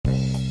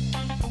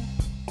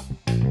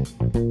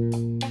You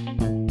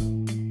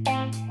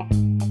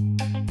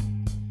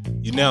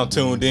now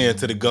tuned in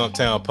to the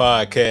Gumptown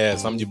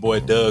Podcast. I'm your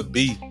boy Doug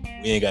B.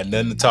 We ain't got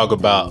nothing to talk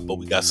about, but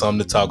we got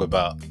something to talk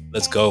about.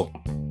 Let's go.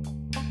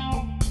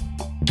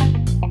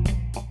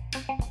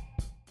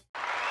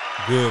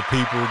 Good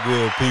people.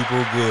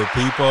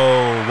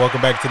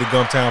 Welcome back to the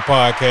Gumptown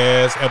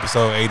Podcast,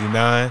 episode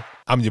 89.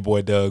 I'm your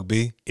boy Doug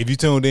B. If you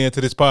tuned in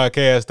to this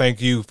podcast, thank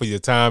you for your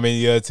time and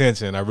your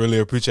attention. I really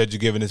appreciate you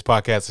giving this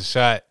podcast a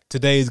shot.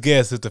 Today's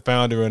guest is the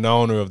founder and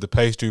owner of the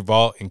Pastry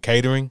Vault and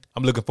Catering.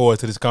 I'm looking forward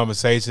to this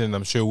conversation, and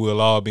I'm sure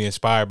we'll all be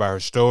inspired by her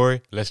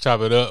story. Let's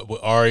chop it up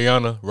with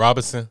Oriana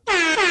Robinson.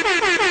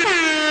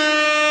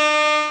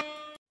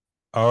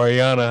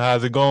 Oriana,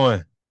 how's it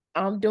going?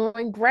 I'm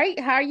doing great.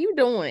 How are you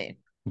doing?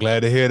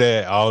 Glad to hear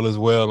that. All is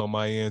well on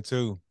my end,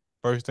 too.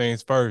 First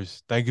things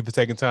first, thank you for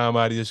taking time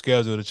out of your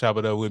schedule to chop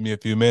it up with me a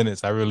few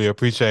minutes. I really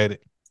appreciate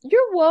it.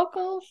 You're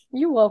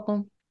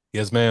welcome.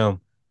 Yes,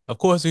 ma'am. Of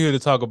course, we're here to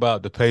talk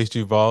about the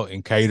Pastry Vault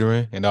and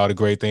catering and all the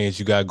great things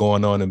you got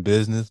going on in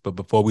business. But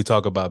before we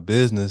talk about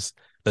business,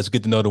 let's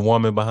get to know the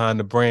woman behind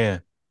the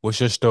brand.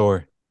 What's your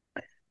story?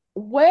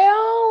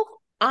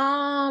 Well,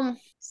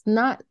 it's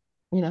not,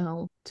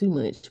 too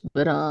much,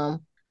 but I've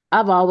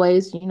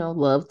always,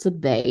 loved to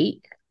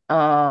bake.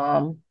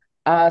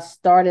 I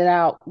started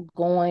out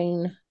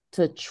going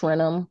to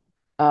Trenum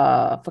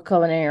for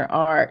culinary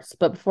arts,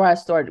 but before I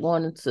started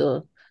going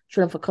to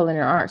Trenum for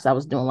culinary arts, I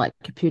was doing like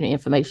computer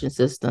information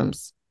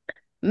systems,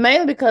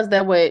 mainly because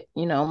that what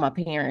my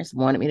parents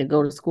wanted me to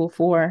go to school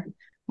for.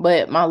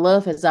 But my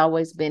love has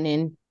always been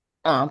in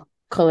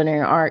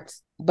culinary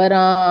arts. But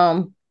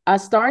I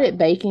started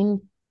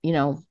baking,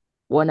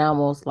 when I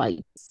was like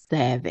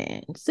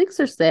 6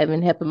 or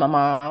 7, helping my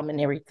mom and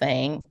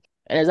everything.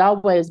 And it's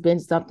always been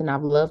something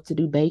I've loved to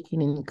do,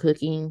 baking and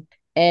cooking.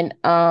 And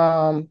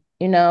I've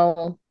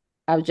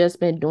just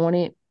been doing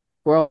it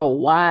for a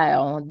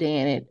while. And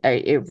then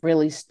it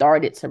really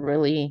started to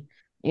really,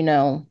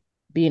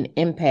 be an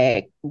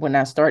impact when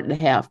I started to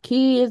have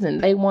kids, and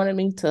they wanted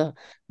me to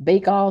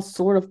bake all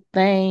sort of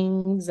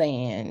things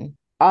and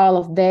all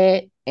of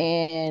that.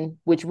 And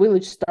which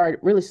really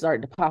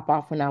started to pop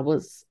off when I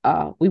was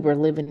we were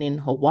living in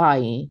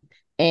Hawaii.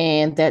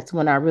 And that's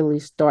when I really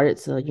started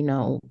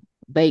to,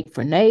 bake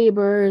for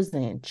neighbors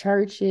and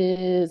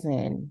churches,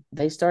 and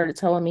they started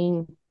telling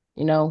me,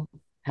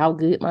 how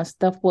good my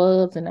stuff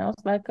was. And I was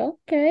like,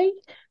 okay,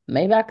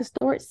 maybe I could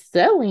start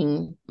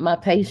selling my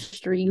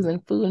pastries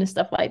and food and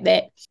stuff like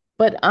that.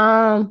 But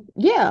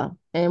yeah.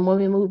 And when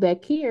we moved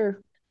back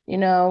here,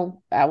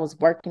 I was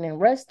working in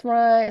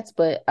restaurants,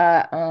 but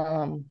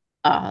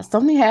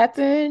something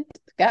happened,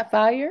 got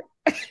fired.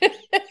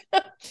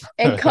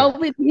 And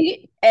COVID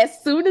hit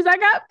as soon as I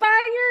got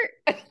fired.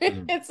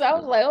 And so I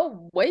was like,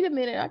 oh, wait a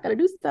minute, I gotta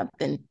do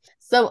something.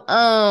 So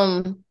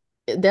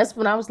that's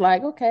when I was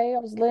like, okay,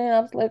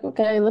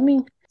 okay, let me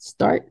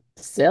start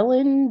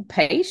selling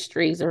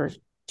pastries or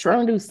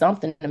trying to do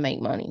something to make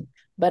money.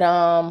 But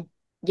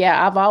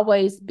yeah, I've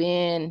always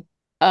been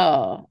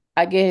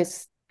I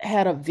guess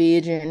had a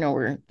vision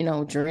or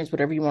dreams,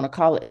 whatever you want to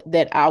call it,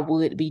 that I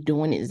would be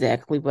doing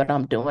exactly what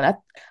I'm doing.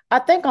 I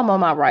think I'm on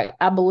my right.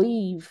 I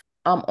believe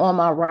I'm on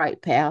my right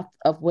path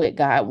of what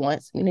God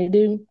wants me to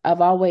do.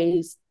 I've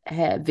always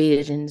had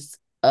visions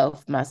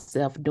of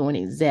myself doing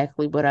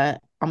exactly what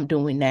I'm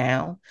doing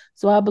now.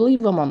 So I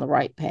believe I'm on the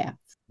right path.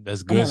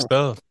 That's good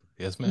stuff.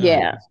 Yes, ma'am.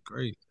 Yeah. That's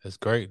great. That's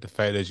great. The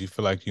fact that you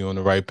feel like you're on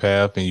the right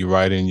path and you're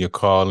right in your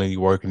calling,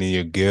 you're working in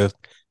your gift.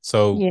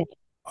 So Yeah.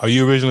 are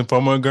you originally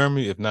from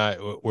Montgomery? If not,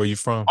 where are you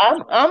from?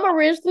 I'm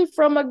originally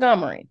from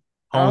Montgomery.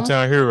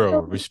 Hometown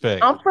hero.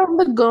 Respect. I'm from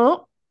the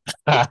Gump.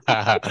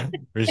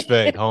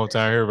 Respect.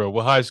 Hometown hero.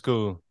 What high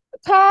school?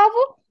 Carver.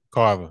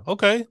 Carver.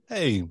 Okay.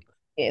 Hey.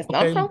 Yes,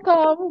 I'm Okay. from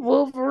Carver,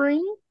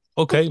 Wolverine.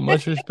 Okay.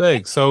 Much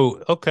respect.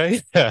 So,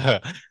 okay.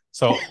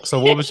 So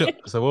what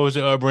was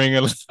your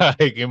upbringing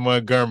like in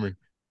Montgomery?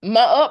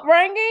 My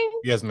upbringing?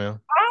 Yes, ma'am.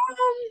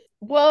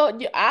 Well,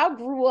 I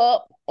grew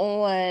up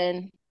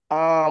on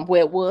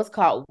where it was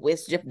called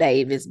West Jeff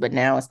Davis, but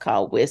now it's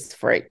called West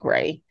Fred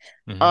Gray.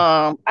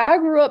 Mm-hmm. I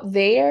grew up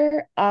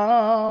there.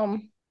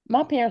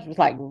 My parents was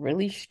like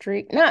really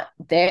strict, not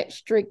that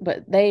strict,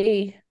 but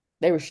they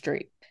were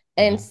strict.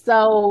 And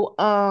so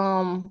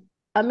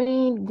I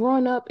mean,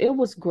 growing up, it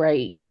was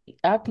great.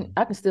 I can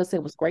still say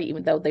it was great,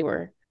 even though they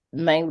were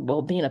mainly,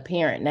 well, being a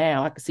parent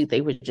now, I could see they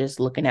were just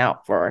looking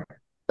out for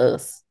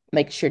us,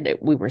 make sure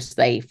that we were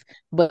safe.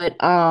 But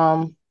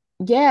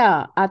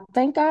yeah,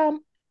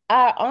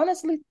 I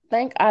honestly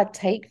think I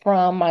take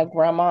from my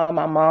grandma and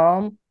my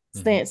mom,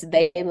 since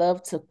they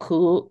love to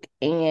cook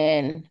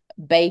and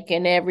bake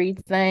and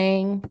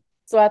everything.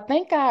 So I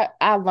think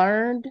I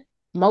learned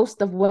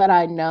most of what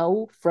I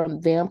know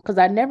from them, because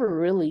I never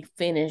really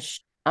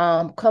finished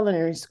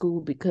culinary school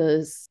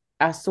because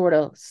I sort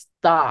of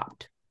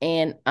stopped.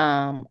 And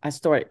I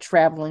started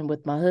traveling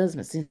with my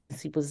husband since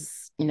he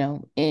was,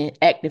 in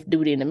active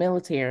duty in the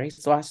military.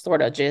 So I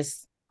sort of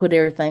just put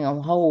everything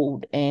on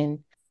hold and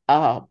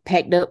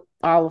packed up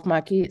all of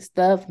my kids'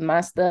 stuff,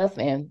 my stuff,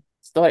 and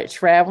started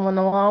traveling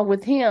along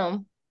with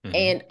him. Hmm.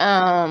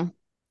 And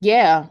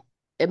yeah,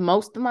 and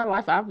most of my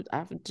life I've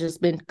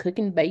just been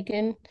cooking,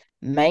 baking,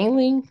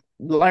 mainly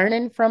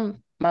learning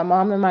from my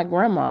mom and my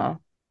grandma.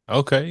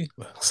 Okay,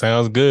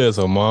 sounds good.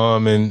 So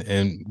mom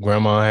and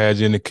grandma had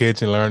you in the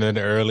kitchen learning at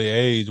an early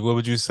age. What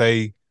would you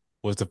say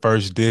was the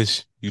first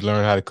dish you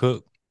learned how to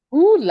cook?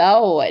 Ooh,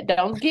 Lord,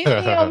 don't get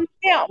me on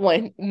that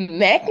one.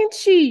 Mac and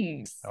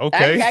cheese.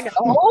 I, Okay. I got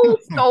a whole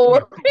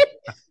story.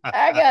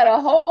 I got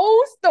a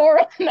whole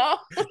story. No.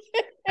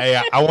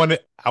 Hey, I want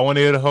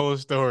to hear the whole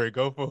story.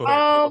 Go for it.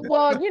 Well,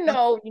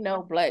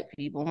 black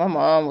people. My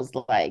mom was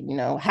like,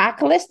 high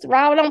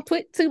cholesterol, don't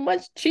put too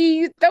much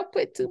cheese, don't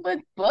put too much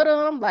butter.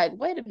 I'm like,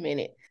 wait a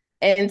minute.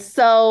 And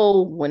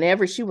so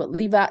whenever she would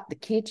leave out the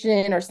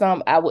kitchen or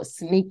something, I would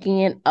sneak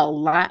in a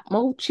lot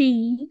more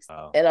cheese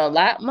Oh, and a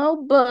lot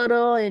more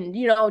butter and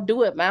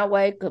do it my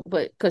way.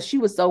 But because she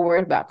was so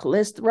worried about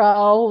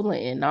cholesterol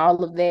and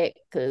all of that.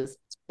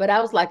 But I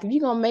was like, if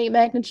you're gonna make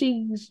mac and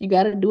cheese, you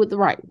gotta do it the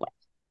right way.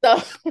 So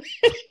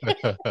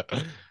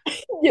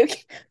you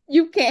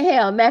you can't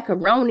have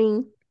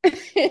macaroni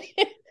and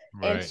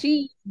right.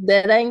 cheese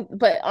that ain't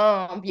but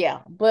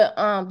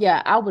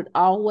I would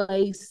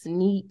always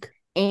sneak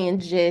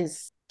and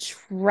just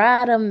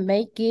try to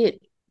make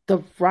it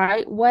the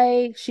right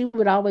way. She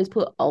would always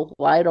put a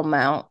white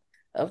amount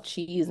of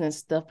cheese and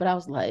stuff, but I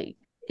was like,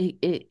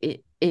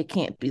 it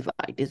can't be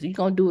like this. If you're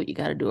gonna do it, you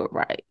gotta do it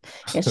right.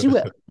 And she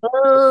would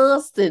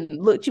fuss and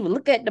look, she would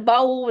look at the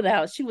bowl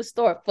and she would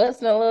start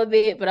fussing a little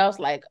bit, but I was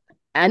like,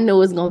 I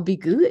know it's gonna be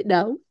good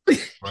though.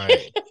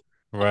 Right.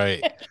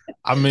 Right.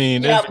 I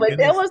mean, Yeah, it's but it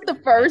that is was the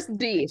first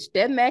dish,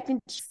 that mac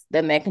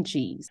and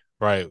cheese.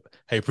 right.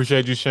 Hey,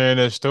 appreciate you sharing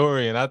that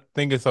story. And I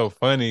think it's so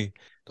funny,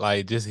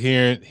 like just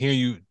hearing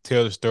you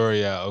tell the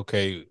story out,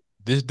 okay,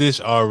 this dish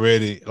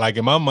already, like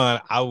in my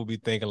mind, I would be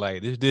thinking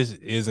like this dish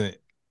isn't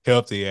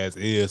healthy as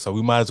is, so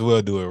we might as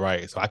well do it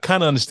right. So I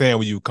kind of understand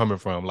where you coming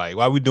from. Like,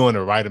 why we doing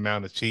the right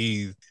amount of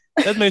cheese?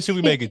 Let's make sure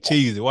we make it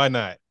cheesy. Why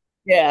not?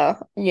 Yeah,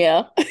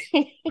 yeah.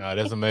 No,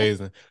 that's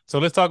amazing. So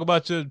let's talk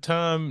about your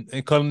time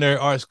in culinary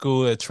art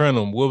school at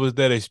Trenum. What was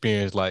that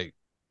experience like?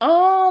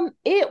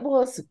 It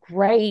was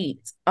great.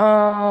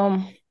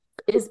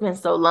 It's been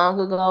so long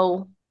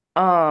ago.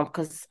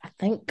 Because I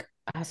think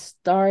I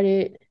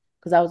started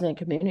because I was in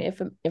community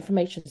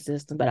information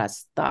system, but I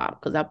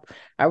stopped because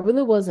I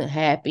really wasn't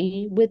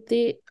happy with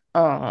it.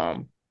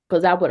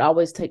 Because I would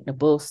always take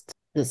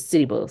the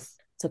city bus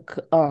to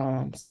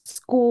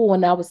school,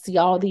 and I would see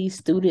all these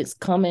students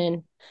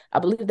coming. I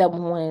believe that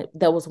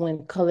was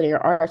when culinary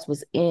arts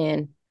was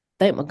in,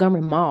 I think,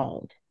 Montgomery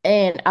Mall.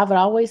 And I would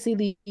always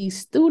see these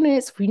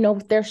students,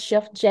 with their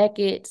chef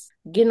jackets,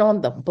 getting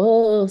on the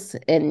bus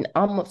and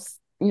almost,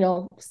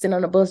 sitting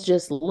on the bus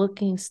just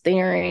looking,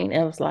 staring.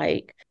 And I was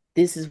like,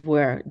 that's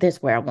where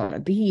I want to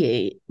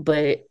be at.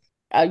 But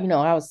I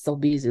was so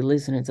busy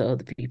listening to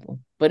other people.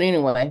 But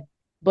anyway,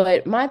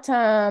 but my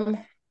time,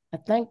 I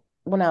think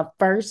when I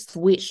first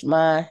switched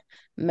my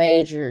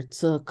major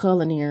to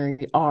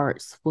culinary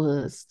arts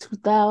was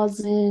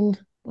 2000,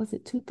 was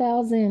it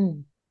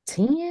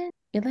 2010?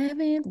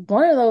 11,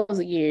 one of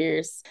those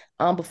years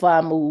before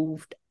I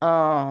moved.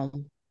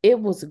 It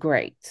was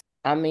great.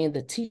 I mean,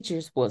 the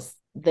teachers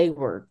they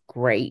were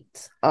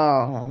great.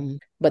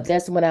 But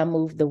that's when I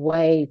moved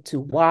away to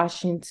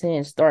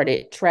Washington,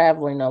 started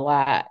traveling a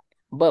lot.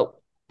 But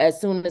as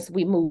soon as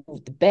we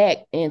moved back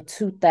in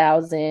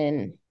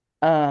 2000,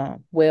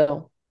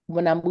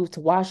 when I moved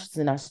to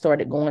Washington, I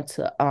started going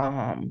to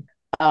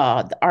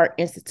the Art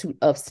Institute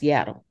of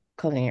Seattle,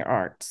 culinary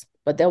arts.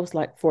 But that was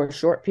like for a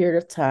short period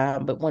of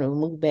time. But when we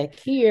moved back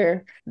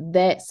here,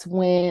 that's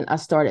when I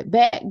started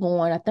back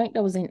going. I think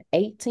that was in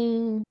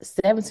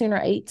 17 or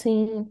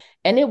 18.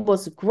 And it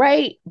was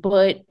great,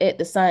 but at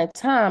the same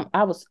time,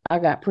 I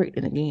got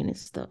pregnant again and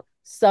stuff.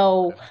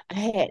 So Okay. I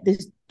had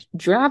this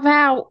drive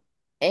out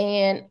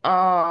and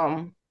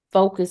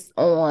focus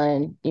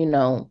on,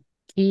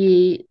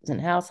 kids and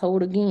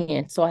household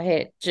again. So I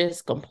had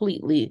just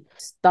completely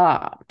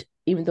stopped,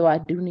 even though I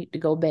do need to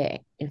go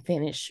back and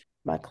finish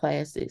my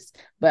classes.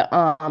 But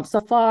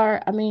so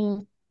far, I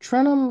mean,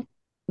 Trenum,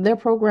 their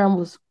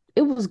program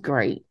it was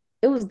great.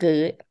 It was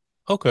good.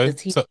 The Okay.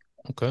 teacher. So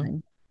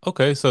okay.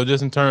 Okay. So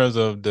just in terms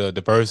of the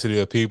diversity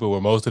of people,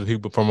 were most of the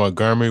people from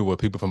Montgomery, were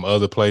people from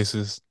other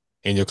places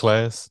in your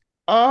class?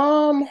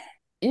 Um,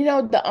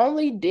 the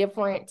only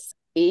difference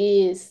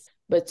is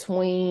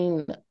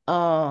between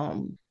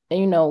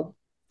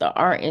the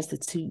Art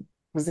Institute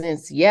was in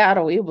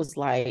Seattle. It was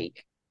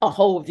like a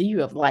whole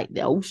view of like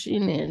the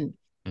ocean and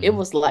it Hmm.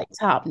 was like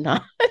top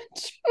notch.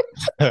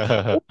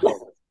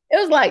 It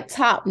was like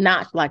top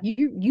notch. Like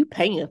you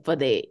paying for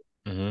that. It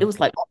Hmm. was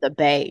like on the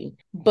bay.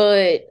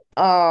 But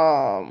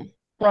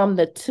from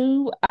the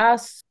two, I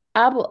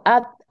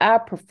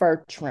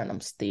prefer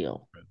Trenum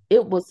still.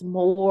 It was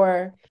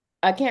more.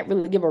 I can't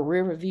really give a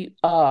real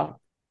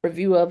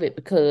review of it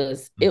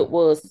because it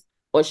was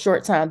a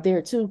short time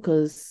there too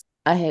because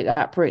I had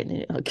got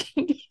pregnant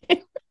again.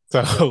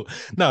 So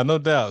no, no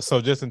doubt.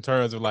 So just in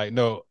terms of like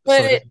no,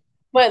 so But just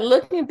But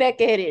looking back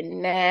at it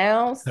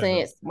now,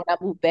 since when I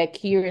moved back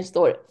here and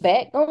started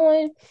back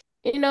going,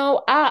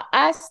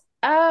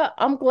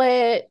 I'm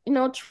glad,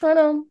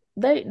 Trenum,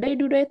 they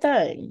do their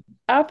thing.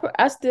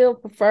 I still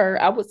prefer,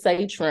 I would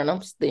say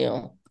Trenum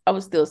still. I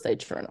would still say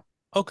Trenum.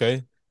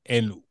 Okay.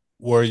 And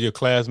were your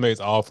classmates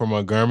all from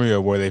Montgomery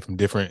or were they from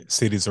different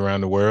cities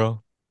around the world?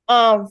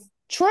 Um,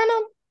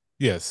 Trenum,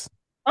 Yes.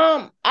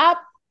 I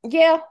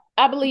yeah,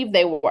 I believe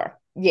they were.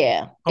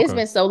 Yeah. It's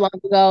Okay. been so long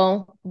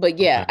ago, but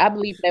yeah, Okay. I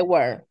believe they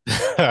were.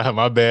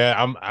 My bad.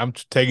 I'm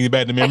taking you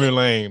back to memory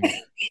lane.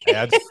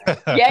 Yeah,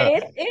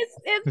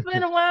 it's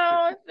been a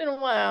while. It's been a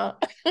while.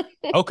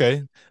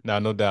 Okay.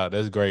 No doubt.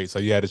 That's great. So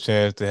you had a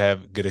chance to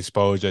have good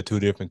exposure at two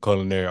different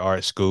culinary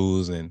art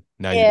schools, and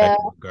now you're back Yeah.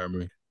 in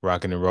Montgomery,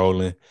 rocking and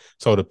rolling.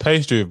 So the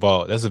Pastry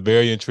Vault, that's a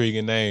very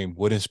intriguing name.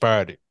 What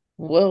inspired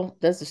Well,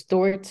 that's a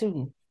story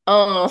too.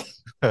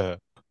 it?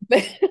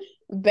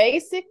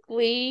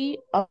 Basically,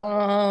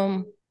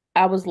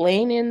 I was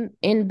laying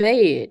in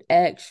bed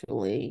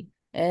actually,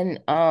 and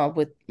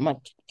with my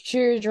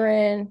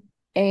children,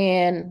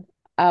 and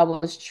I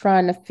was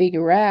trying to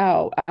figure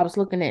out. I was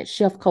looking at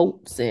chef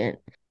coats and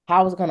how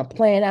I was gonna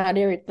plan out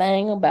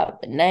everything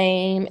about the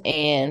name,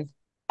 and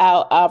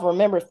I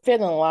remember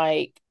feeling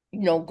like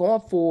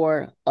going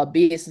for a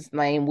business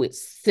name with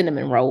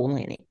cinnamon roll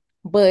in it,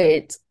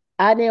 but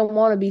I didn't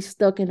want to be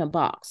stuck in a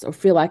box or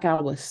feel like I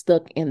was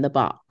stuck in the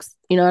box.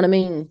 You know what I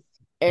mean?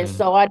 And Mhm.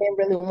 so I didn't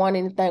really want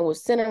anything with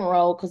cinnamon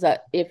roll because I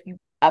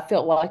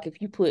felt like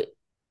if you put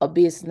a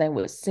business name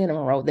with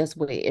cinnamon roll, that's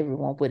what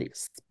everyone would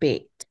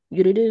expect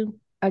you to do,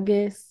 I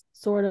guess,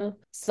 sort of.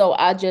 So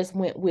I just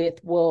went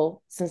with,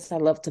 well, since I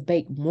love to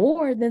bake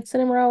more than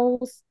cinnamon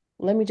rolls,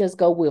 let me just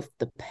go with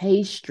the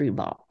pastry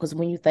vault. Because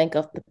when you think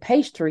of the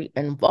pastry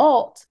and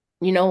vault,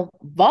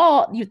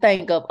 vault, you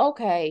think of,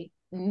 okay,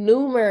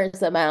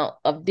 numerous amount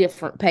of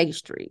different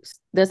pastries.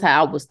 That's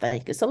how I was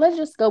thinking. So let's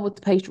just go with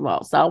the pastry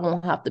vault. So I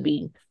won't have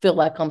to feel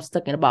like I'm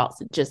stuck in a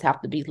box. It just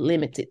have to be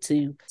limited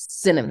to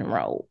cinnamon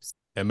rolls.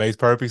 That makes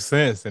perfect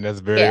sense, and that's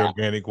a very Yeah.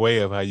 organic way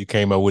of how you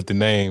came up with the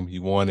name.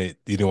 You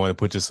didn't want to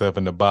put yourself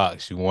in the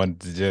box. You wanted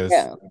to just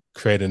Yeah.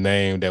 create a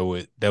name that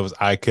was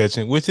eye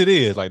catching, which it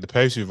is. Like the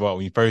Pastry Vault,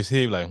 when you first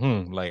hear, it, like,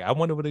 like I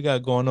wonder what they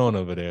got going on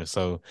over there.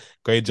 So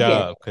great Yeah.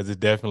 job, because it's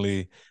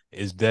definitely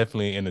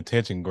an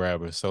attention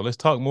grabber. So let's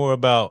talk more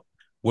about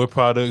what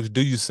products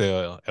do you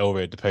sell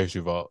over at the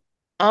Pastry Vault.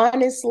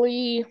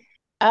 Honestly,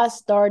 I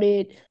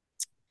started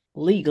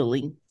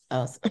legally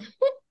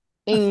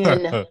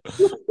in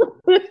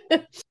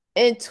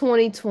in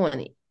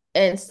 2020.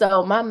 And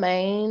so my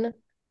main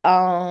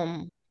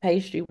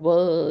pastry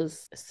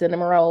was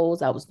cinnamon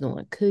rolls. I was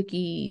doing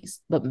cookies,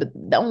 but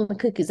the only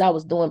cookies I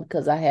was doing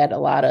because I had a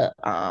lot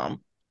of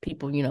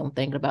people,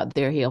 thinking about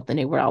their health and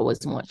they would always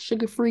want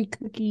sugar-free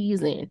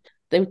cookies and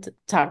they would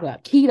talk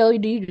about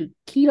keto. Do you do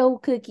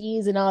keto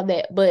cookies and all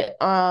that? But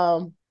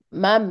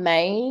my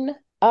main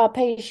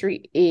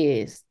pastry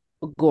is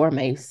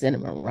gourmet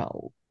cinnamon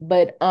roll.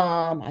 But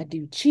I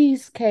do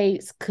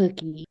cheesecakes,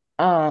 cookies,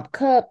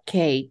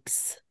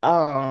 cupcakes,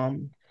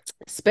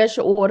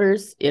 special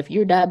orders. If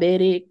you're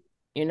diabetic,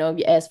 if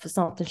you ask for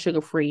something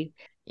sugar free,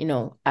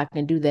 I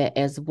can do that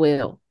as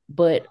well.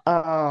 But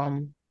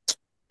I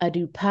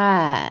do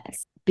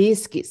pies,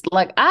 biscuits.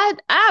 Like I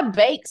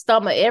bake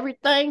some of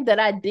everything that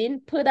I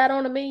didn't put out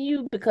on the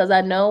menu because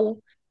I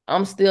know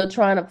I'm still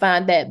trying to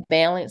find that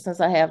balance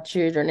since I have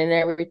children and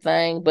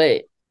everything.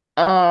 But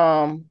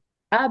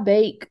I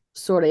bake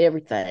sort of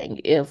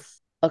everything if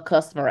a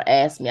customer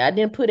asks me. I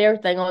didn't put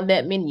everything on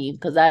that menu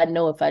because I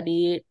know if I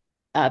did,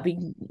 I'd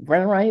be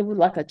running around here with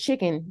like a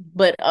chicken.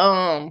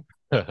 Yeah.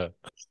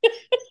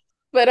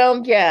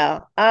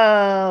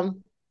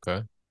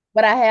 Okay.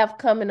 What I have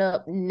coming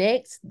up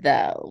next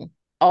though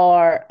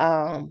are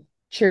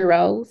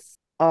churros.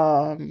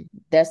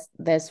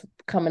 That's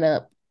coming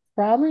up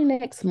probably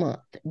next month.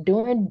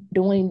 Doing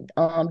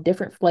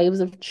different flavors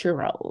of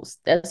churros.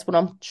 That's what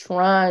I'm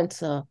trying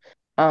to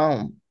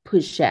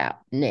push out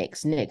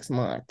next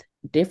month.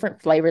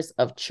 Different flavors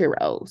of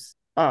churros.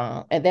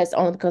 And that's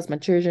only because my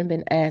children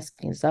been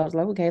asking. So I was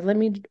like, okay, let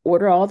me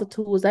order all the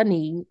tools I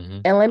need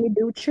Mhm. and let me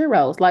do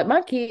churros. Like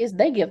my kids,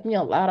 they give me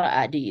a lot of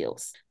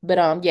ideas.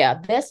 But yeah,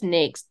 that's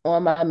next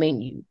on my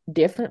menu.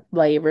 Different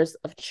flavors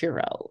of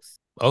churros.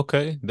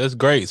 Okay, that's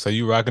great. So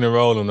you rocking and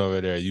rolling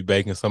over there. You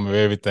baking some of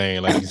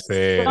everything, like you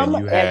said, and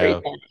Some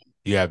everything.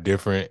 you have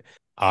different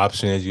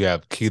options. You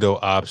have keto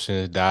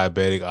options,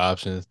 diabetic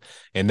options,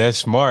 and that's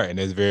smart and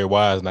that's very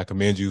wise. And I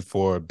commend you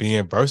for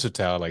being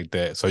versatile like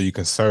that, so you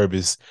can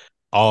service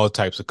all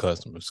types of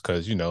customers.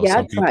 Because Yeah, I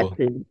some try people,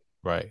 to.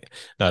 right?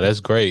 Now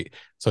that's great.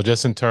 So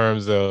just in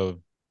terms of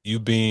you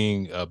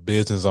being a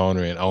business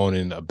owner and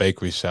owning a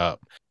bakery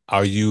shop,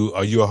 are you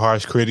a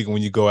harsh critic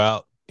when you go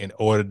out and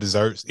order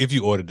desserts? If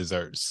you order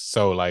desserts,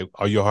 so like,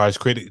 are you a harsh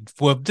critic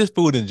for just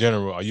food in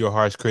general? Are you a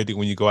harsh critic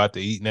when you go out to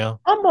eat now?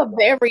 I'm a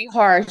very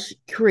harsh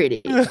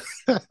critic.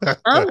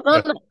 I'm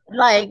gonna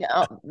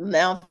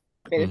now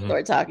I'm gonna Mhm.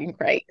 start talking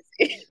crazy.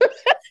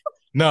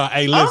 No,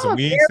 hey, listen, I'm a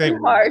we ain't very saying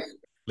harsh.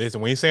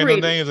 Listen, we ain't saying no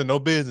Pretty. names and no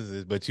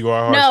businesses, but you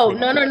are harsh No,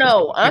 critic. no, no,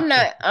 no. I'm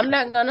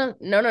not gonna.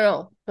 No, no,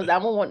 no. Because I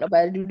don't want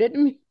nobody to do that to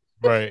me.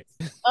 Right.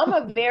 I'm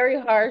a very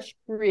harsh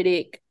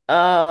critic.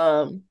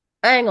 I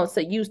ain't gonna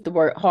say use the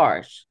word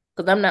harsh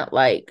because I'm not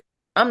like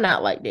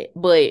that.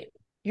 But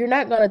you're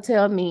not gonna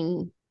tell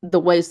me the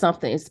way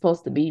something is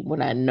supposed to be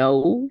when I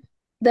know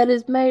that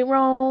it's made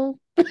wrong.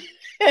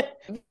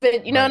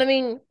 But you know what Right. I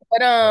mean?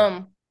 But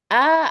Right.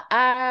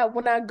 I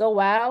when I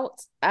go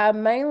out, I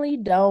mainly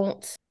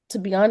don't, to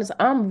be honest,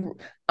 I'm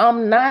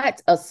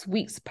not a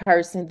sweets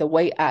person the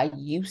way I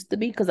used to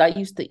be because I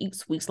used to eat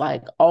sweets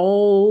like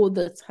all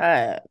the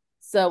time.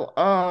 So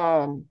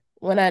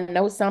when I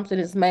know something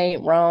is made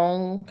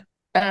wrong,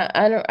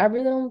 I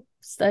really don't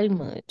say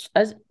much.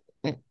 I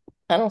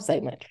don't say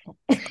much.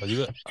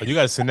 You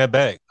gotta send that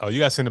back. Oh, you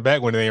gotta send it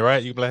back when it ain't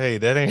right. You be like, hey,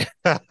 that ain't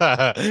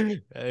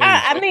hey,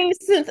 I mean,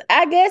 since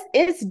I guess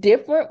it's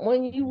different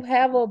when you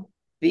have a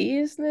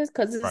business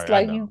because it's right, I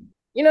like know.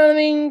 you know what I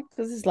mean?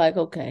 Because it's like,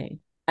 okay,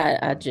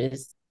 I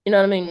just, you know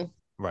what I mean?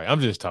 Right.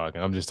 I'm just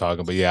talking. I'm just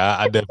talking. But yeah,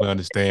 I definitely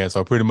understand.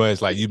 So pretty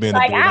much like you being a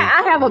Like business.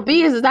 I have a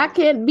business, I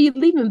can't be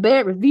leaving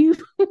bad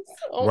reviews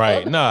on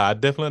Right. other. No, I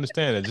definitely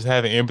understand that. Just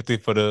having empathy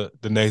for the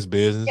next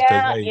business. Cause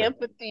Yeah, hey,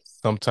 empathy.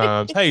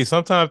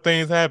 sometimes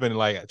things happen.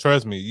 Like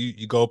trust me,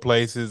 you go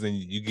places and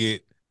you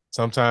get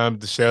sometimes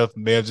the chef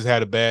may have just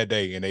had a bad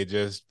day and they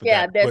just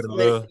Yeah, forgot to put that's a what.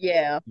 little,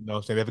 Yeah, you know what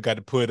I'm saying? They forgot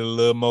to put a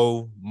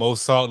little more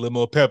salt, a little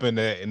more pepper in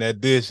that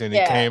dish and it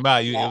yeah, came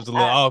out. It yeah. was a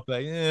little off.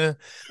 Like, yeah,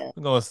 Yeah,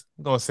 I'm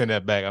gonna send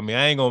that back. I mean,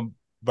 I ain't gonna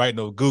write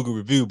no Google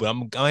review, but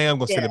I am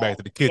gonna send it yeah, back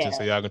to the kitchen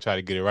so yeah. y'all can try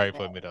to get it right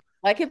Yeah. for me though.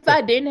 Like if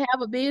I didn't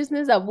have a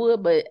business, I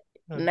would, but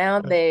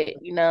now that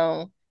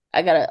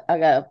I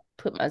gotta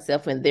put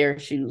myself in their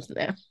shoes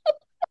now.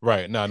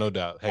 Right. No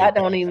doubt. Hey, I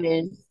don't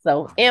even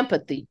so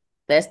empathy.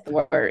 That's the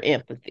word,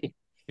 empathy.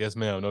 yes,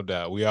 ma'am, no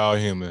doubt. We all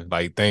human.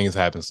 Like things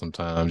happen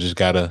sometimes. Just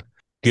gotta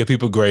give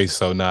people grace.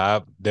 So now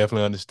I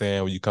definitely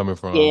understand where you're coming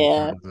from in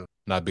Yeah. terms of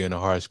not being a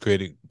harsh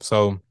critic.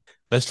 So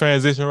let's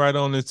transition right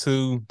on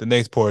into the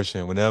next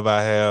portion. Whenever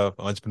I have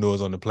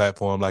entrepreneurs on the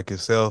platform like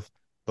yourself,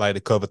 I like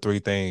to cover three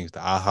things: the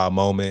aha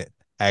moment,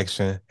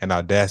 action, and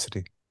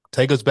audacity.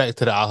 Take us back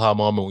to the aha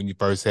moment when you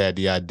first had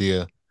the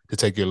idea to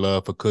take your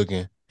love for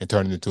cooking and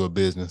turn it into a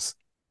business.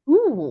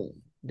 Ooh,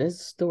 that's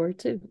a story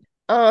too.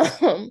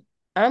 Um,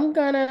 I'm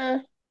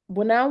gonna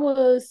when I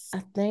was,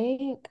 I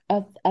think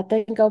I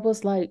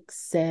was like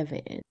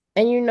 7.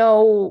 And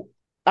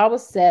I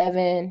was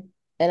 7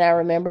 and I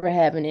remember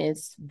having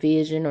this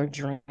vision or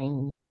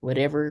dream,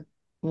 whatever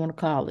you want to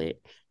call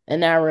it.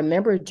 And I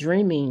remember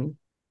dreaming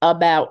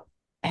about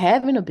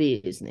having a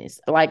business.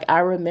 Like I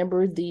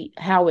remember the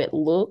how it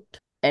looked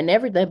and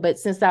everything, but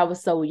since I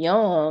was so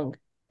young,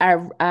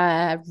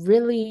 I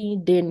really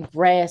didn't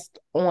grasp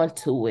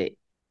onto it.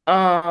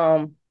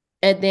 Um,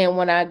 and then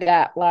when I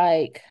got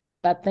like,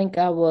 I think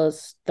I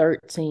was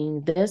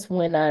 13, that's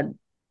when I,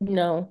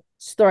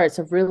 started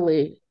to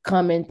really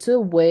come into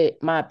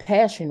what my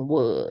passion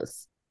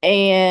was.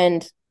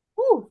 And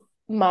whew,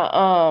 my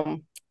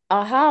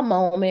aha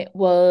moment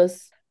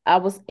was I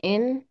was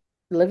in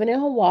living in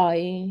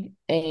Hawaii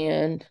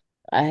and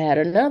I had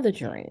another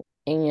dream.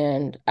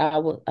 And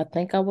I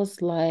think I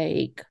was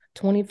like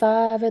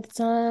 25 at the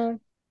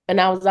time.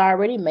 And I was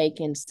already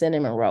making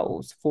cinnamon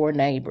rolls for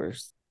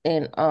neighbors.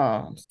 And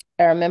I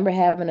remember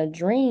having a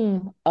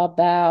dream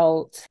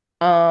about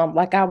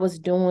like I was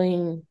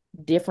doing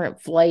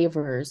different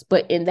flavors,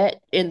 but in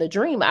the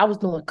dream I was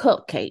doing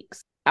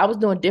cupcakes. I was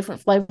doing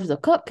different flavors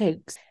of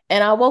cupcakes.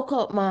 And I woke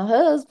up my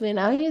husband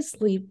out of his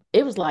sleep.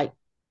 It was like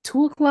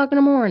 2 o'clock in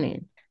the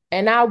morning.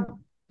 And I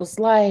was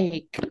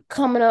like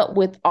coming up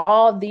with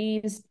all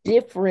these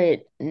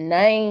different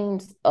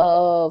names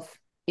of,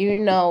 you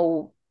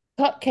know,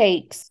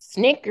 cupcakes,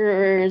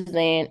 Snickers,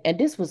 and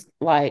this was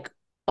like,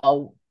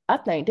 oh, I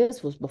think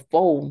this was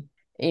before,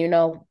 you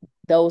know,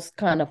 those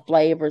kind of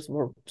flavors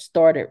were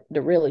started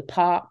to really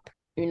pop,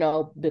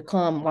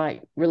 become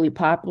like really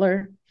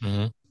popular.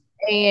 Hmm.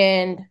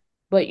 And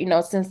but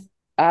since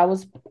I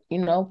was,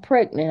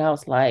 pregnant, I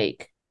was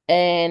like,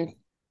 and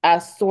I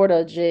sort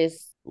of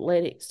just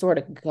let it sort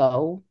of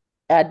go.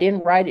 I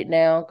didn't write it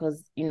down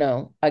because,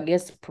 I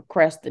guess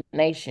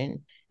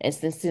procrastination. And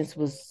since it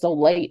was so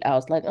late, I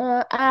was like,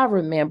 I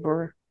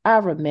remember.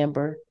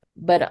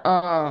 But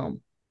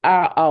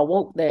I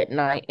woke that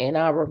night and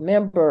I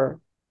remember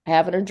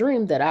having a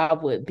dream that I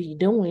would be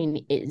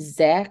doing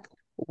exactly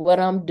what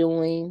I'm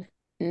doing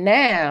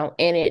now.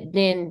 And it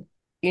then,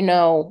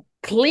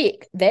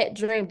 click. That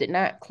dream did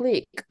not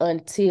click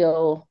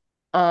until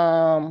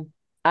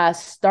I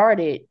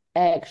started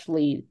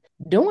actually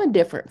doing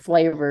different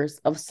flavors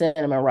of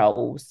cinnamon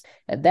rolls.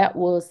 And that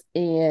was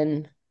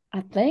in,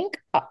 I think,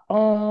 I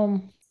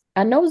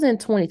know it was in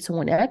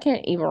 2020. I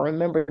can't even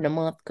remember the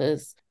month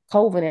because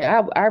COVID,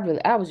 and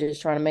I was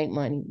just trying to make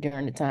money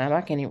during the time.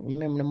 I can't even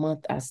remember the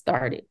month I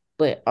started.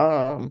 But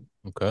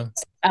Okay.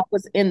 I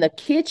was in the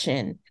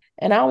kitchen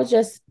and I was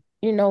just,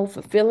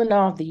 fulfilling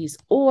all these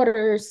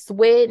orders,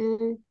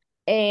 sweating.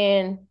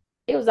 And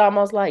it was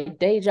almost like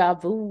deja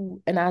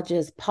vu. And I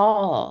just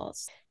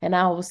paused and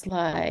I was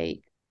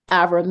like,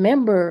 I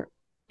remember,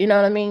 you know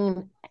what I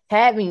mean,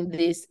 having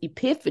this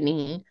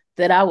epiphany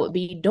that I would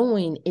be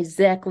doing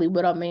exactly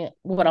what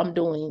I'm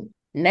doing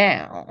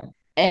now.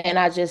 And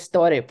I just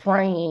started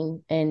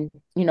praying and,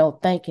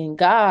 thanking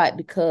God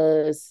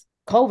because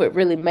COVID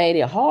really made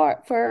it hard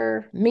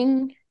for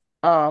me.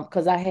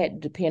 Because I had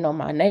to depend on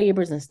my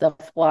neighbors and stuff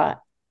like.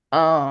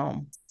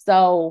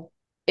 So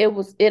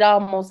it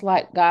almost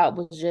like God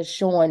was just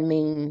showing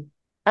me,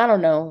 I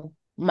don't know,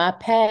 my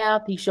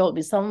path. He showed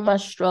me some of my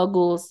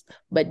struggles,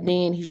 but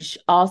then he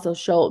also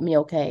showed me,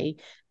 okay,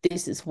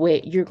 this is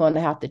what you're going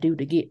to have to do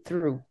to get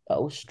through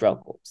those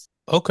struggles.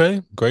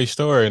 Okay, great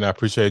story, and I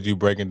appreciate you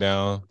breaking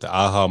down the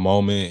aha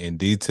moment in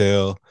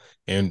detail.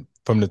 And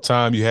from the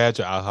time you had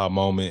your aha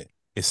moment,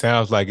 it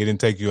sounds like it didn't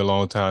take you a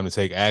long time to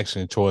take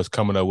action towards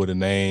coming up with a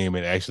name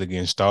and actually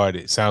getting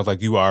started. It sounds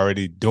like you were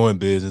already doing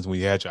business when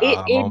you had your It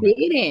aha it moment.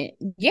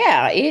 didn't.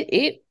 Yeah,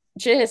 it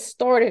just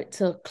started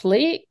to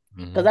click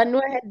because Hmm. I knew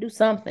I had to do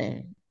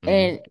something. Hmm.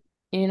 And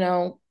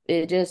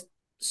it just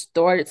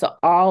started to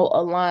all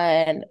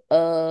align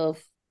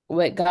of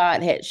what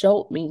God had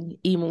showed me,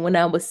 even when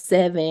I was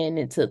 7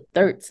 into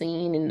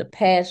 13 and the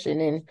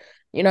passion and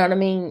you know what I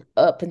mean,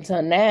 up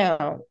until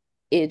now,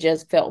 it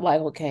just felt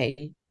like,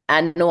 okay,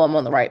 I know I'm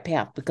on the right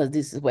path because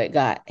this is what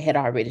God had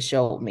already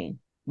showed me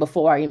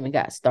before I even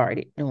got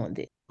started doing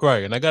this.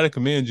 Right. And I got to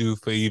commend you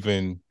for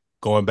even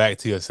going back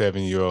to your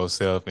 7-year-old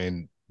self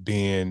and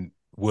being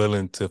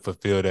willing to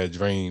fulfill that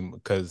dream.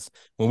 Because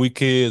when we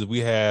kids,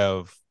 we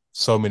have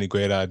so many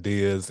great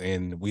ideas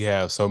and we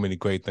have so many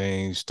great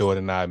things stored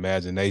in our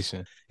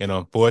imagination. And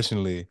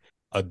unfortunately,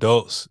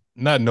 adults,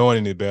 not knowing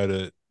any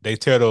better, they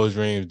tear those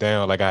dreams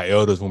down like our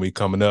elders when we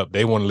coming up.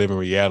 They want to live in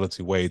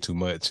reality way too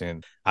much.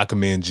 And I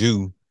commend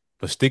you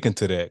for sticking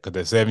to that because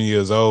at 7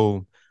 years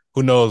old,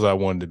 who knows? I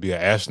wanted to be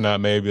an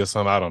astronaut, maybe or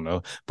something. I don't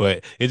know.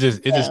 But it's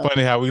just Yeah.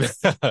 funny how we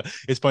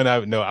it's funny how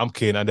no, I'm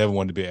kidding. I never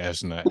wanted to be an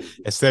astronaut.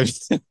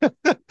 Except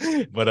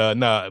but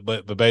no,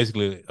 but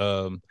basically,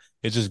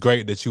 it's just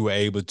great that you were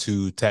able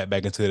to tap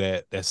back into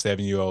that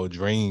 7-year-old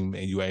dream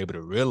and you were able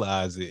to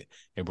realize it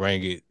and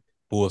bring it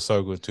full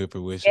circle to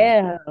fruition.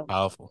 Yeah.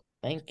 Powerful.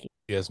 Thank you.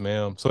 Yes,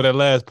 ma'am. So that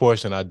last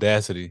portion,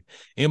 audacity,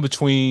 in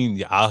between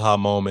the aha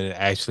moment and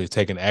actually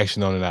taking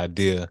action on an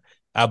idea,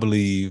 I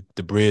believe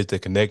the bridge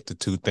that connects the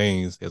two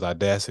things is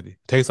audacity.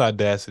 It takes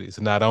audacity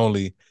to not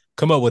only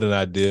come up with an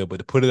idea, but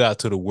to put it out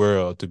to the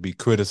world to be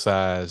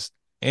criticized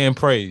and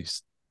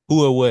praised.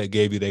 Who or what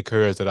gave you that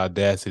courage, that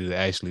audacity to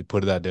actually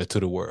put it out there to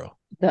the world?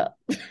 The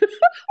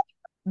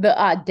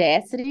the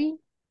audacity. Oh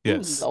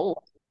Yes. Lord.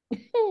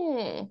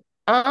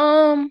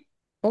 Um,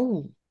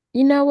 oh,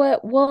 you know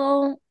what?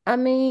 Well, I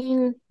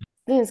mean,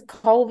 since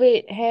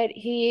COVID had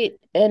hit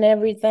and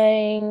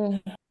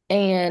everything,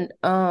 and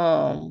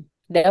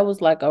that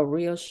was like a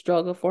real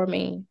struggle for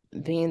me,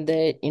 being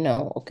that,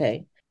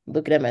 okay,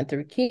 looking at my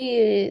 3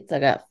 kids, I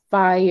got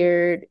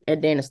fired,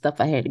 and then the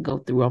stuff I had to go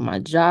through on my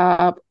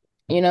job,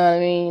 you know what I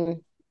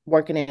mean?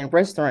 Working in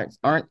restaurants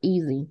aren't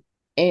easy.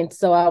 And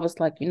so I was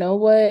like, you know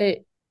what?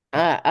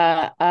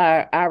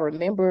 I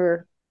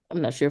remember,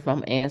 I'm not sure if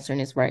I'm answering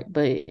this right,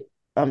 but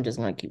I'm just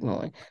gonna keep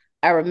going.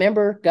 I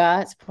remember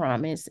God's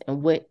promise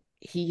and what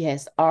He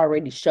has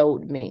already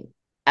showed me.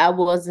 I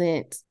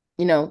wasn't,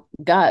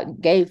 God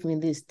gave me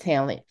this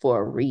talent for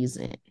a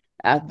reason.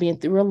 I've been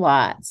through a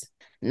lot.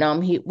 Now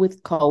I'm hit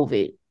with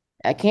COVID.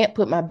 I can't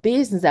put my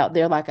business out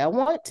there like I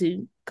want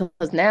to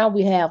because now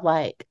we have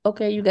like,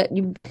 okay, you got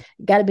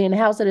to be in the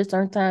house at a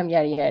certain time,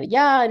 yada yada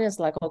yada, and it's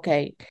like,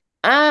 okay,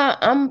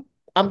 I'm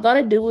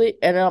gonna do it,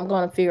 and I'm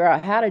gonna figure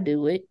out how to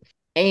do it,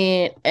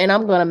 and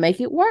I'm gonna make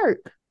it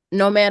work,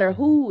 no matter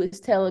who is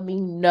telling me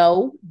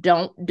no,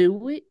 don't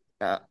do it,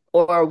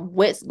 or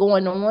what's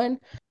going on.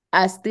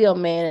 I still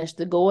managed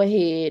to go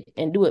ahead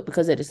and do it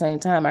because at the same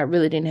time, I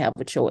really didn't have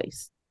a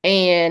choice.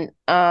 And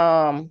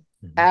Mhm.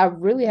 I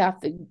really have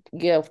to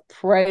give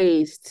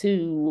praise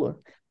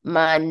to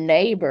my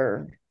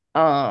neighbor,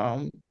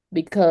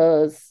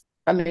 because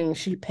I mean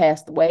she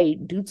passed away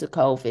due to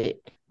COVID,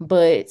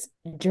 but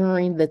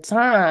during the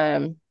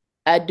time,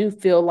 I do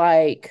feel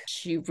like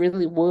she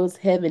really was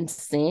heaven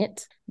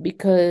sent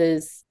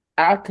because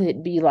I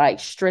could be like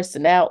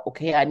stressing out.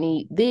 Okay, I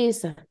need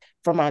this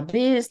for my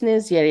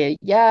business, yada, yada,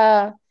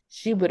 yada.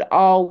 She would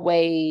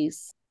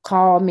always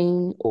call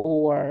me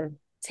or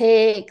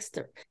text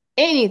or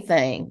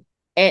anything.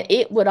 And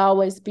it would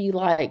always be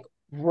like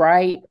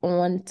right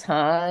on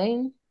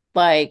time.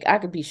 Like I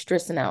could be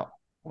stressing out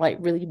like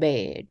really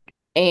bad.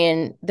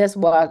 And that's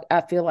why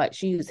I feel like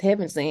she's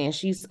heaven saying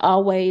she's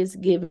always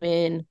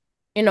giving,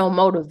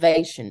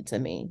 motivation to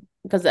me.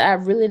 Because I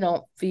really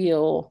don't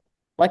feel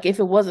like if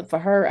it wasn't for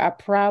her, I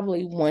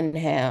probably would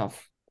have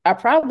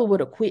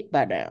quit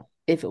by now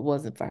if it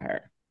wasn't for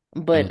her.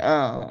 But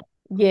Mm.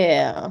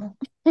 yeah.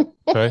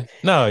 Okay.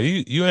 No,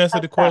 you answered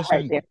I'll the stop right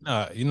question. there.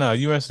 No,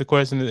 you answered the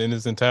question in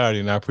its entirety,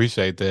 and I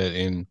appreciate that.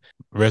 And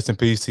rest in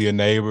peace to your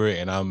neighbor.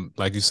 And I'm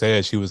like you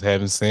said, she was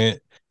heaven sent.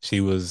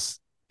 She was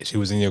She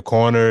was in your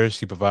corner.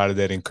 She provided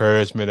that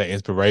encouragement, that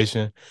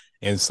inspiration.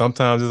 And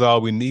sometimes it's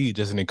all we need,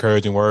 just an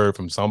encouraging word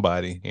from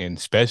somebody. And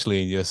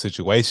especially in your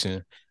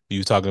situation, you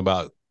were talking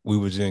about we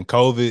was in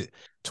COVID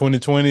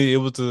 2020. It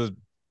was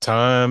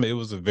it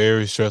was a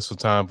very stressful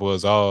time for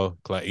us all.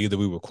 Like either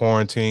we were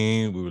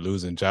quarantined, we were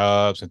losing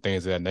jobs and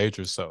things of that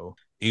nature. So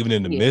even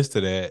in the Yeah. midst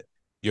of that,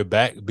 your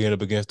back being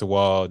up against the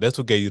wall, that's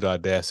what gave you the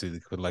audacity.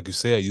 Because like you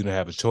said, you didn't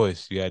have a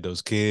choice. You had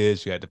those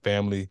kids, you had the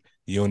family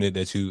unit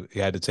that you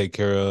had to take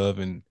care of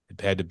and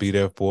had to be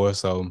there for.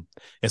 So,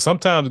 and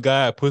sometimes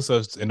God puts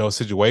us in those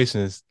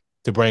situations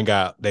to bring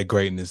out that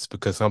greatness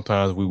because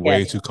sometimes we're Yeah.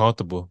 way too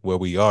comfortable where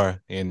we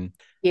are. And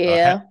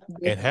Yeah.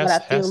 That's and what I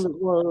feel it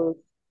was.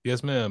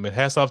 yes, ma'am. And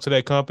hats off to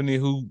that company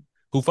who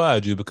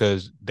fired you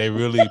because they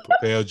really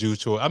propelled you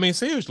to. I mean,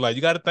 seriously, like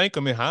you got to thank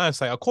them in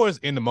hindsight. Of course,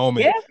 Yeah.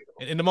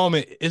 in the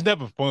moment, it's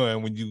never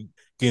fun when you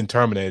getting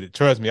terminated.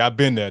 Trust me, I've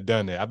been there,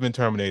 done that. I've been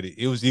terminated.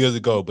 It was years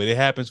ago, but it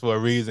happens for a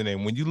reason.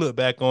 And when you look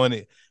back on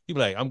it, you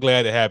be like, I'm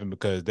glad it happened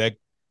because that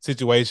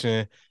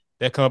situation,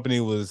 that company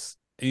was.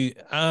 You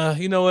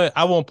know what?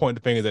 I won't point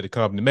the fingers at the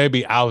company.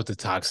 Maybe I was the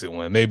toxic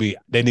one. Maybe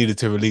they needed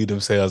to relieve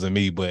themselves of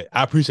me. But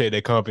I appreciate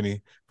that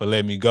company for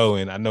letting me go.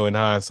 And I know in Yeah.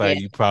 hindsight,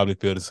 you probably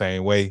feel the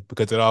same way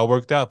because it all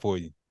worked out for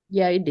you.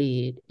 Yeah, it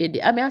did. It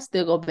did. I mean, I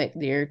still go back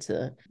there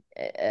to,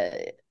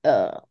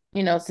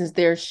 since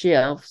they're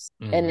chefs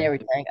and Hmm.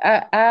 everything.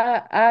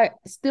 I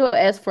still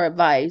ask for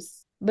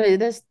advice, but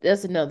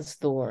that's another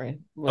story.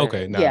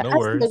 Okay, But nah, yeah, no I still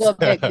worries. go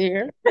back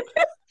there.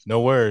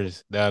 No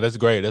worries. Nah, that's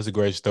great. That's a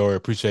great story.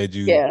 Appreciate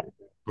you Yeah.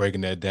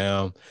 breaking that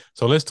down.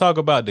 So let's talk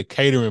about the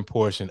catering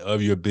portion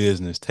of your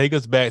business. Take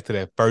us back to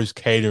that first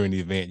catering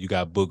event you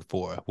got booked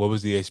for. What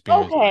was the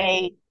experience like?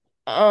 Okay.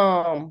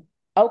 Um,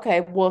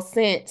 okay. Well,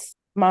 since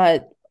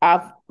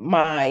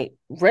my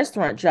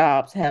restaurant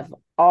jobs have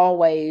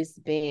always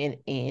been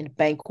in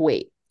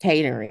banquet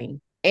catering.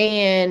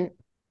 And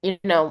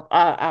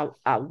I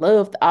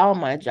loved all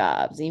my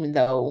jobs, even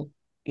though,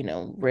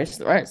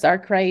 restaurants are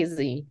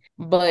crazy.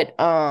 But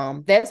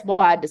that's why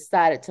I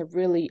decided to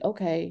really,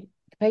 okay,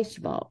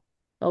 pastry ball.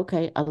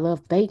 Okay, I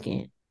love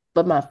baking.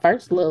 But my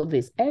first love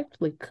is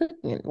actually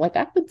cooking. Like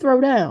I could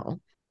throw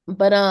down.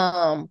 But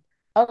I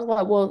was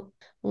like, well,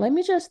 let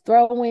me just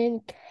throw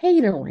in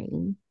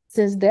catering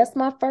since that's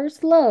my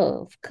first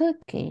love,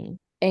 cooking.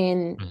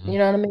 And Hmm. you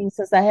know what I mean?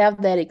 Since I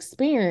have that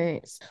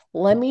experience,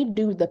 let me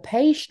do the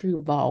pastry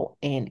vault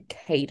and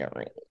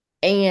catering.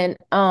 And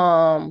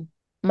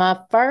my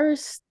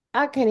first,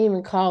 I can't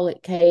even call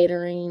it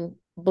catering,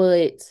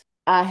 but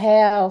I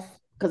have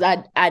because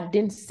I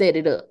didn't set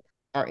it up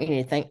or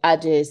anything. I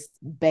just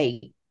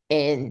baked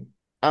and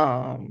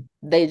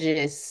they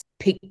just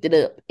picked it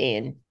up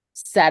and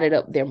set it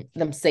up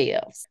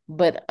themselves.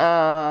 But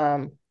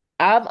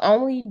I've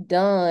only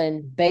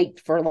done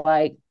baked for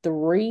like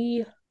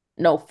three,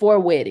 no, four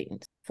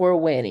weddings, four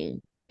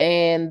weddings.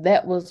 And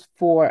that was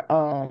for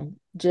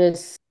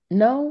just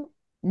no,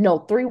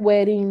 three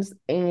weddings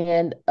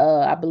and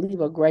I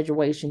believe a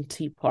graduation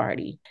tea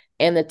party.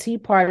 And the tea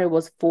party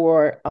was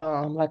for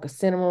like a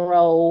cinnamon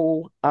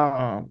roll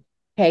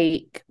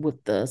cake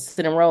with the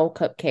cinnamon roll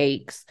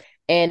cupcakes,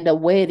 and the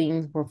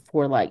weddings were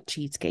for like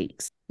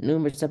cheesecakes,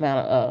 numerous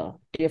amount of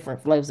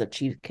different flavors of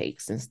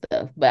cheesecakes and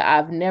stuff. But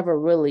I've never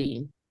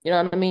really, you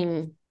know what I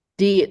mean,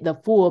 did the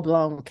full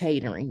blown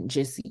catering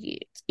just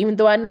yet. Even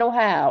though I know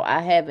how,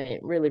 I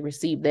haven't really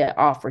received that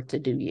offer to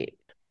do yet.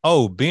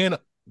 Oh,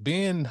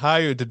 being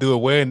hired to do a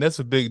wedding, that's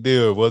a big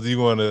deal. Whether you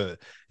want to,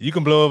 you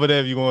can blow over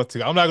there if you want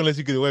to. I'm not gonna let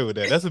you get away with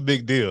that. That's a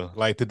big deal.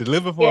 Like to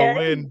deliver for a Yeah,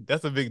 wedding,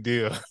 that's a big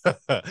deal.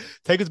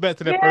 Take us back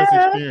to that first yeah.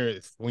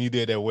 experience when you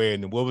did that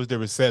wedding. What was the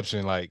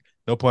reception like?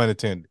 No pun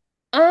intended.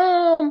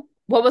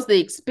 What was the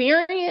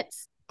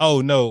experience?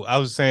 Oh no, I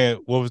was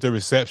saying what was the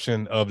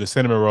reception of the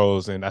cinnamon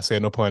rolls, and I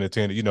said no pun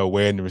intended. You know,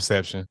 wedding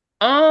reception.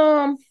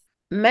 Um,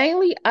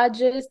 Mainly I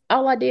just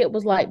all I did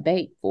was like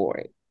bake for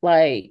it.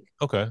 Like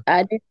Okay,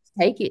 I didn't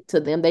take it to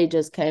them. They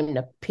just came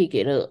to pick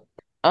it up.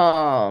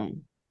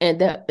 And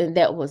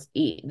that was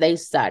it. They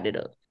started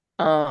up.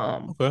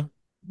 Um, okay.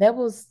 that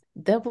was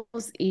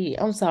it.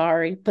 I'm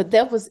sorry, but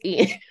that was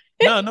it.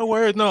 No, no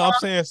worries. No, I'm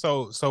saying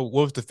so. So,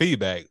 what was the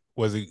feedback?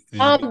 Was it?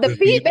 Did you get The good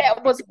feedback?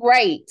 feedback was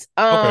great.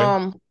 Okay,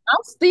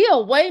 I'm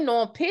still waiting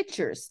on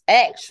pictures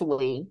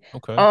actually,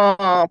 okay.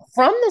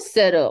 from the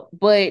setup,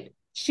 but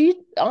she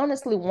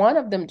honestly, one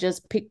of them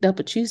just picked up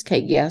a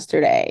cheesecake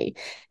yesterday,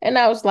 and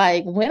I was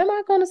like, when am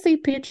I going to see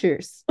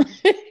pictures?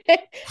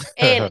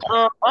 And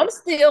I'm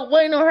still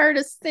waiting on her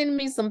to send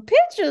me some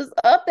pictures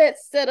of that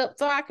setup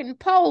so I can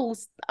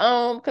post.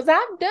 Because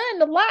I've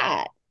done a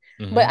lot,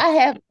 but Hmm. I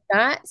have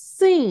not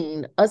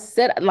seen a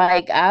set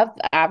like I've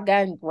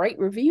gotten great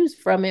reviews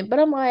from it, but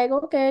I'm like,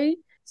 okay,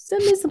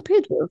 send me some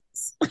pictures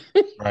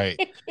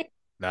Right.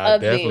 Nah,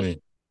 of them.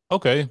 definitely.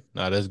 Okay.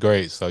 Nah, that's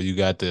great. So you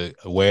got the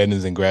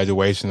weddings and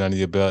graduation under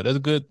your belt. That's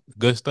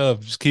good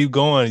stuff. Just keep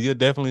going. You'll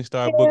definitely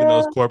start booking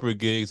those Yeah. corporate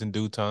gigs in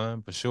due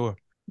time for sure.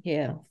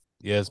 Yeah.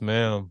 Yes,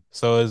 ma'am.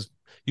 So as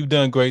you've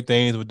done great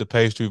things with the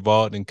pastry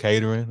vault and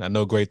catering. I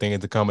know great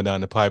things are coming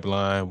down the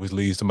pipeline, which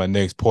leads to my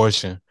next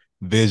portion.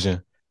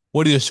 vision.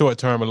 What are your short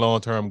term and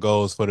long term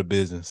goals for the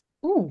business?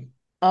 Ooh,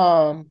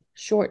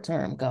 short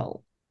term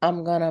goal.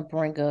 I'm gonna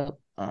bring up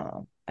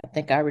I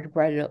think I already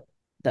brought it up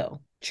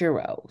though.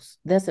 Churros.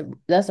 That's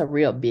a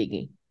real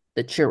biggie.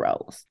 The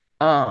churros.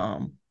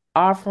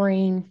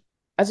 Offering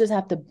I just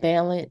have to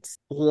balance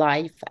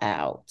life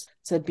out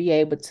to be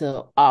able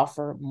to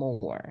offer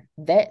more.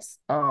 That's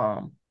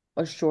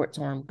a short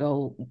term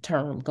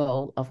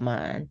goal of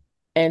mine.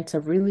 And to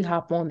really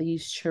hop on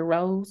these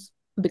churros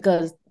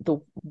because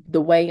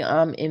the way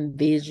I'm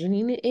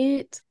envisioning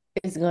it,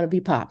 it's gonna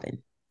be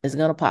popping. It's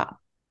gonna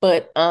pop.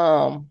 But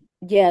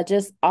yeah,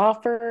 just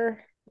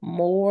offer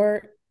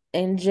more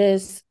and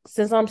just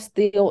since I'm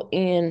still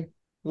in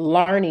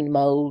learning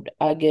mode,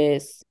 I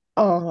guess,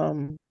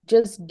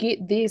 just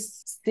get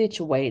this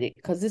situated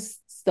because there's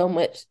so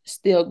much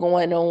still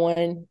going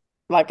on.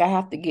 Like I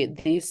have to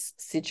get this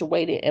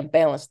situated and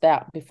balanced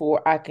out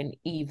before I can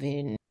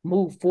even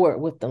move forward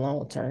with the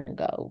long-term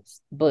goals.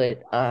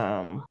 But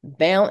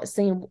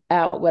balancing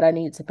out what I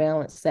need to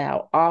balance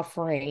out,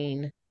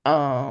 offering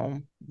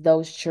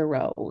those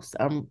churros.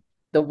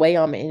 The way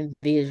I'm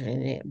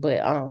envisioning it.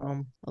 But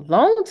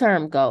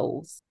long-term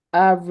goals,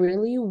 I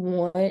really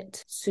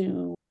want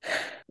to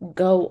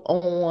go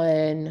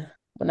on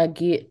when I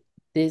get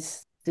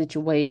this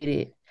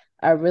situated.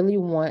 I really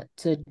want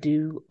to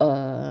do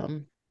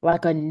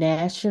like a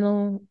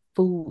national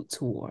food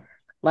tour.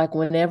 Like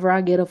whenever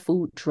I get a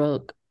food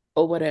truck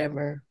or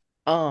whatever,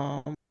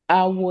 I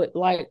would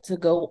like to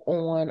go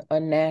on a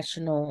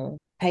national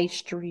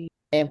pastry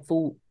and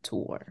food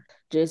tour,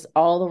 just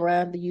all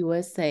around the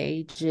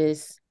USA,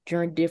 just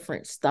during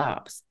different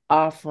stops,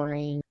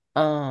 offering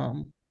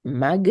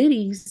my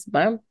goodies,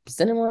 my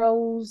cinnamon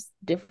rolls,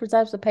 different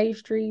types of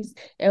pastries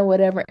and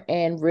whatever,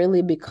 and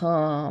really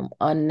become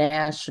a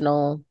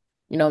national,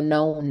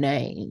 known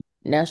name,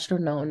 national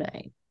known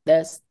name.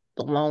 That's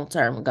the long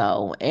term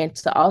goal. And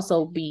to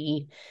also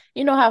be,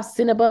 how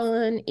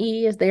Cinnabon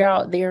is, they're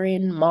out there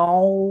in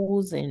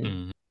malls and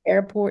Mhm.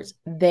 airports.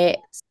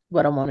 That's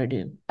what I want to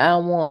do. I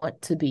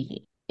want to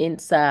be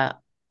inside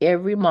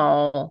every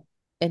mall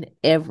and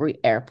every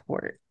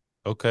airport.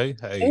 Okay.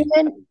 Hey,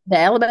 And the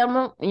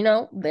Alabama,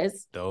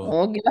 that's I though.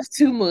 won't give us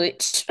too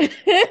much.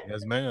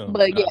 Yes, ma'am.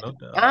 But yeah,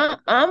 Not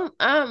no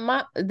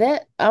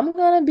doubt. I'm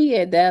gonna be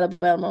at the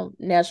Alabama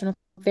National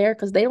Fair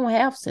because they don't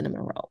have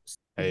cinnamon rolls.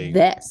 Hey,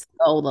 That's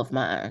the goal of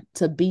mine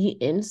to be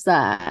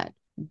inside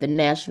the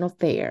National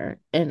Fair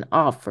and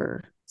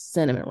offer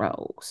cinnamon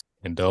rolls.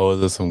 and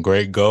those are some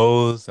great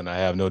goals, and I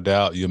have no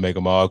doubt you'll make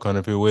them all come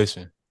to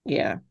fruition.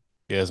 Yeah.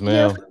 Yes,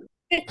 Yep.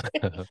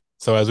 ma'am.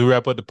 So as we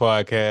wrap up the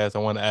podcast, I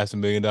want to ask $1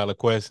 million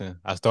question.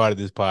 I started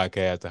this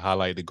podcast to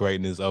highlight the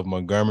greatness of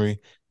Montgomery,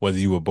 whether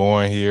you were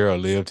born here or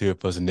lived here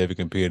for a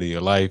significant period of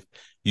your life.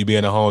 You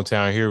being a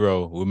hometown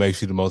hero, what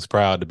makes you the most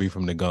proud to be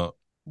from the Gump?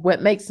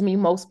 What makes me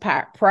most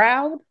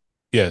proud?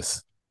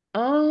 Yes.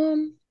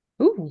 Um,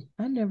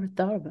 I never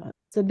thought about it.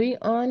 To be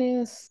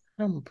honest,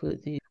 I'm gonna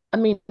put this. I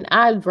mean,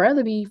 I'd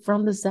rather be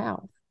from the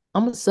South.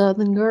 I'm a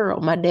Southern girl.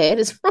 My dad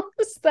is from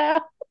the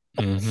South.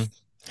 Hmm.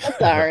 I'm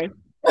sorry.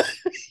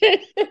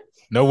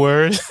 No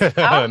worries.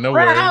 I'm No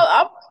worries.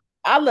 proud.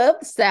 I love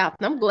the South.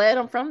 I'm glad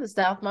I'm from the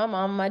South. My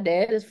mom, my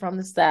dad is from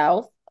the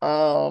South.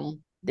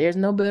 There's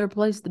no better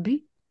place to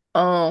be.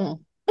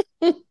 Um,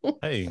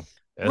 Hey,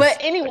 but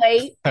that's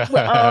anyway,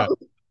 let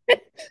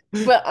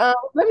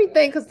me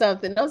think of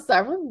something. I'm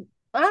sorry.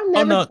 I oh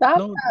never no, thought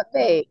no, about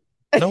that.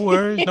 no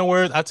worries, no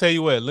worries. I tell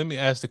you what, let me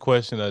ask the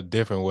question a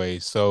different way.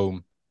 So,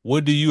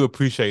 what do you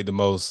appreciate the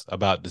most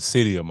about the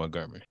city of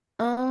Montgomery?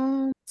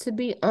 To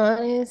be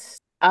honest,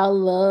 I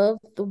love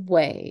the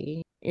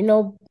way,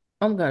 I'm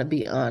gonna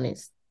be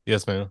honest.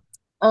 Yes, ma'am.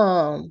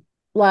 Um,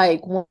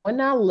 like when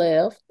I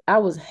left, I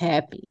was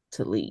happy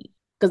to leave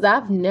because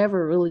I've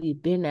never really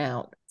been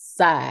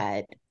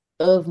outside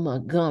of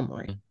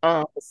Montgomery.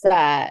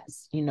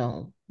 Besides,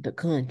 the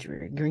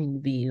country,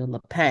 Greenville,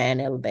 LaPine,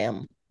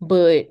 Alabama.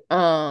 But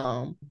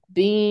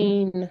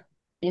being,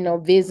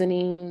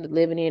 visiting,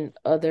 living in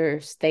other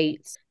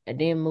states and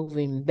then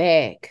moving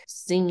back,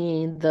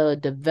 seeing the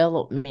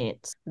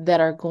developments that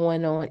are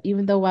going on,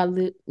 even though I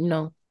live,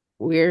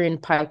 we're in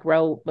Pike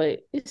Road, but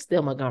it's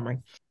still Montgomery.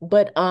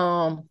 But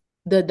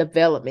the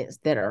developments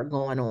that are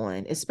going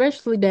on,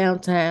 especially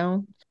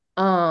downtown,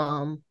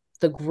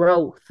 the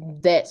growth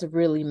that's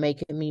really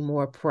making me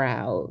more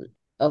proud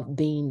of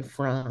being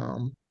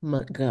from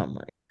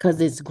Montgomery because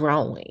it's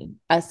growing.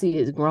 I see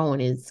it's growing,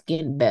 it's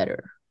getting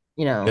better.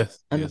 Yes,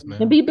 I mean, yes, it can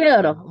ma'am. be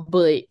better,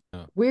 but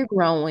Yeah. we're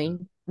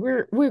growing.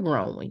 We're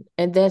growing,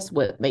 and that's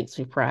what makes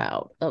me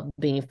proud of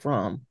being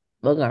from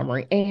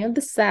Montgomery and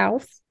the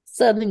South,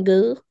 Southern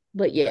girl.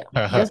 But yeah,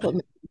 that's what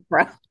makes me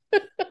proud.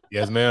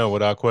 Yes, ma'am.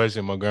 Without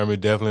question, Montgomery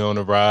definitely on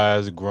the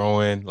rise,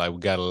 growing. Like we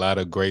got a lot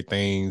of great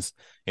things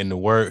in the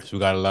works. We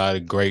got a lot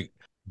of great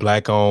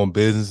black-owned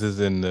businesses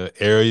in the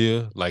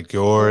area, like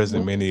yours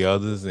and Mhm. many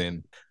others.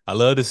 And I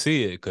love to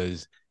see it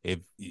because if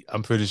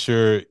I'm pretty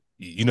sure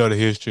you know the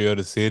history of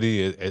the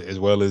city as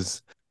well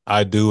as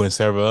I do, and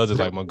several others.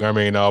 Like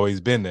Montgomery ain't always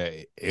been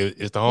there.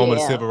 It's the home of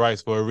the Yeah. civil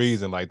rights for a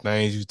reason. Like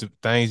things used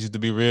to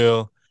be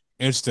real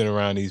interesting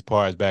around these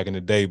parts back in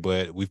the day,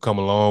 but we've come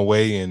a long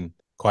way, and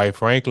quite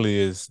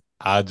frankly, it's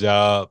our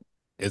job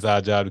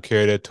to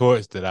carry that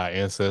torch that our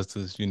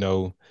ancestors,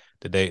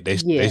 that they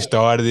Yeah.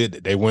 started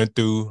it. They went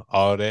through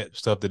all that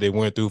stuff that they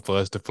went through for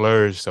us to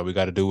flourish. So we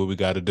got to do what we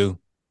got to do.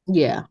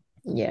 Yeah.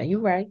 Yeah, you're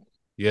right.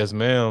 Yes,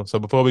 ma'am. So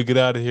before we get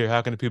out of here,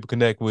 how can the people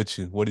connect with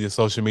you? What are your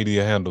social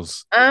media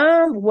handles?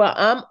 Well,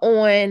 I'm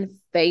on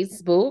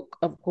Facebook,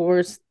 of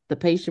course, the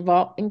Pastry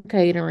Vault and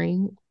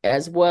Catering,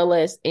 as well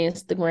as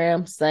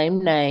Instagram,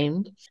 same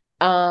name.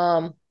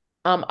 Um,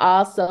 I'm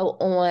also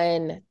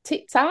on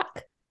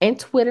TikTok and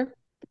Twitter,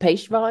 the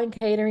Pastry Vault and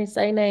Catering,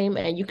 same name.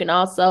 And you can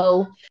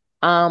also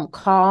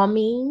call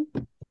me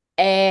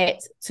at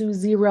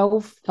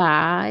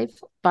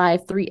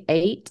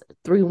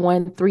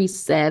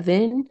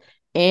 205-538-3137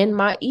 and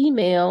my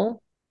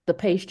email, the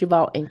pastry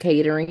vault and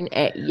catering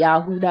at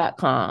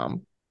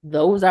yahoo.com.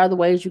 Those are the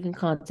ways you can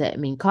contact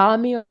me. Call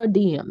me or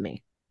DM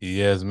me.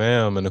 Yes,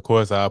 ma'am. And of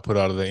course, I'll put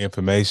all of the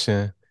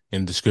information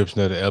in the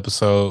description of the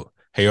episode.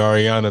 Hey,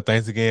 Ariana,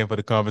 thanks again for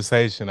the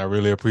conversation. I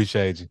really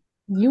appreciate you.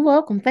 You're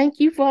welcome. Thank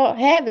you for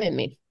having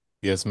me.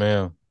 Yes,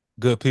 ma'am.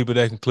 Good people,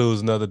 that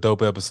concludes another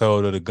dope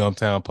episode of the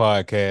Gumtown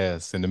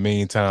Podcast. In the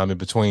meantime, in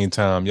between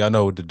time, y'all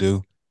know what to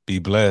do. Be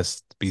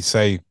blessed, be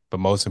safe, but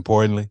most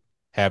importantly,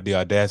 have the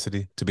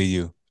audacity to be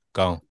you.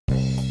 Go on.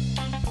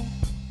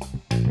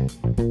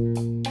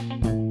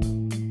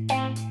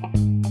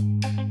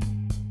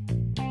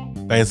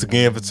 Thanks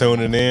again for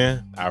tuning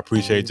in. I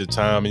appreciate your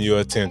time and your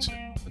attention.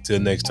 Until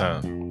next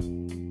time.